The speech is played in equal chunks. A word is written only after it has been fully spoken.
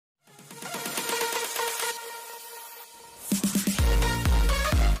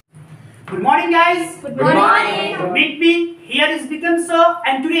Good morning, guys. Good morning. Meet me. Here is Vikram sir,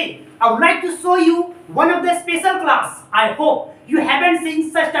 and today I would like to show you one of the special class. I hope you haven't seen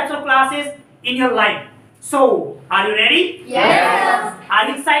such types of classes in your life. So, are you ready? Yes. Are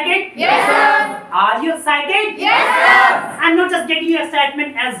you excited? Yes, sir. Are you excited? Yes, sir. I'm not just getting your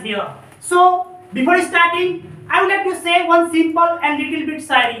excitement as here. So, before starting, I would like to say one simple and little bit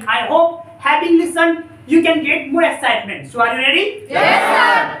sharing. I hope having listened, you can get more excitement. So, are you ready? Yes,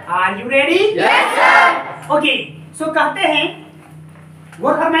 sir. Are you ready? Yes, sir. Okay. So, कहते हैं,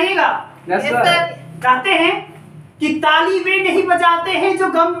 गौर फरमाइएगा। Yes, sir. कहते हैं कि ताली वे नहीं बजाते हैं जो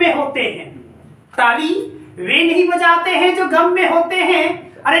गम में होते हैं। ताली वे नहीं बजाते हैं जो गम में होते हैं।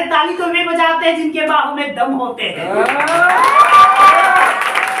 अरे ताली तो वे बजाते हैं जिनके बाहों में दम होते हैं।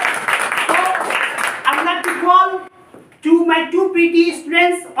 I would like to call to my two pretty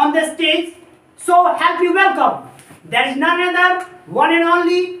students on the stage. So help you welcome. There is none other, one and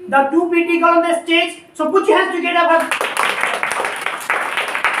only, the two pretty girls on the stage. So put your hands together.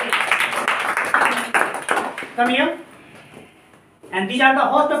 Come here. And these are the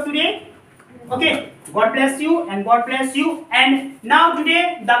hosts of today. Okay. God bless you and God bless you. And now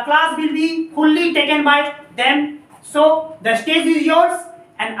today the class will be fully taken by them. So the stage is yours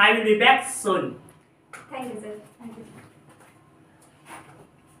and I will be back soon. Thank you, sir. Thank you.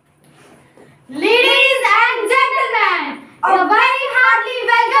 Ladies and gentlemen, a very heartily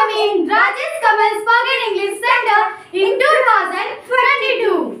welcoming Rajesh Kamal Spoken English Center in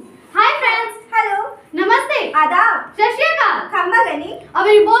 2022. Hi friends. Hello. Namaste. Adab. Shashiyaka. Khambagani. A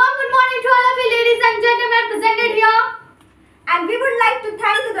very warm good morning to all of you ladies and gentlemen presented here. And we would like to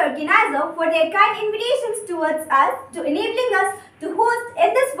thank the organizer for their kind invitations towards us to enabling us to host in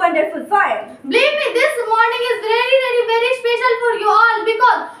this wonderful forum. Believe me, this morning is very special for you all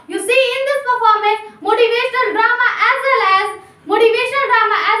because you see in this performance motivational drama as well as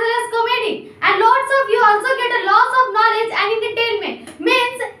comedy, and lots of you also get a lots of knowledge and entertainment.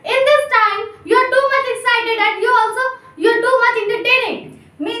 Means in this time you are too much excited and you are too much entertaining.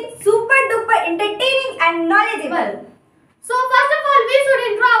 Means super duper entertaining and knowledgeable. So first of all we should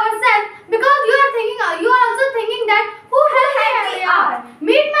intro ourselves because you are also thinking that who hell we are.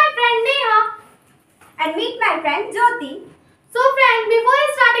 Meet my friend Neha and meet my friend Jyoti. So friend, before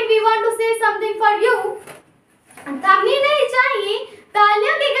starting we want to say something for you. थमनी नहीं चाहिए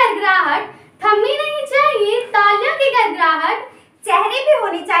तालियों की गड़गड़ाहट, थमनी नहीं चाहिए तालियों की गड़गड़ाहट, चेहरे पे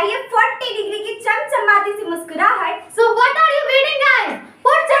होनी चाहिए 40 डिग्री की चमचमाती सी मुस्कुराहट. So what are you waiting guys?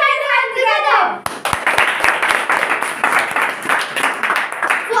 Put your hands together.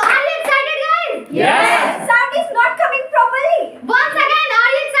 So are you excited guys? Yes. Sound is not coming properly. Once again,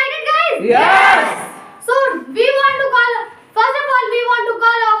 are you excited guys? Yes. So first of all we want to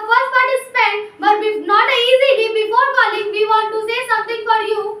call our first participant, but not easily. Before calling we want to say something for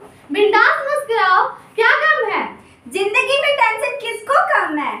you. बिंदास मुस्कुराओ, क्या कम है? जिंदगी में tension किसको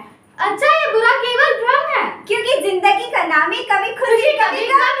कम है? अच्छा ये बुरा केवल भ्रम है, क्योंकि जिंदगी का नाम ही कम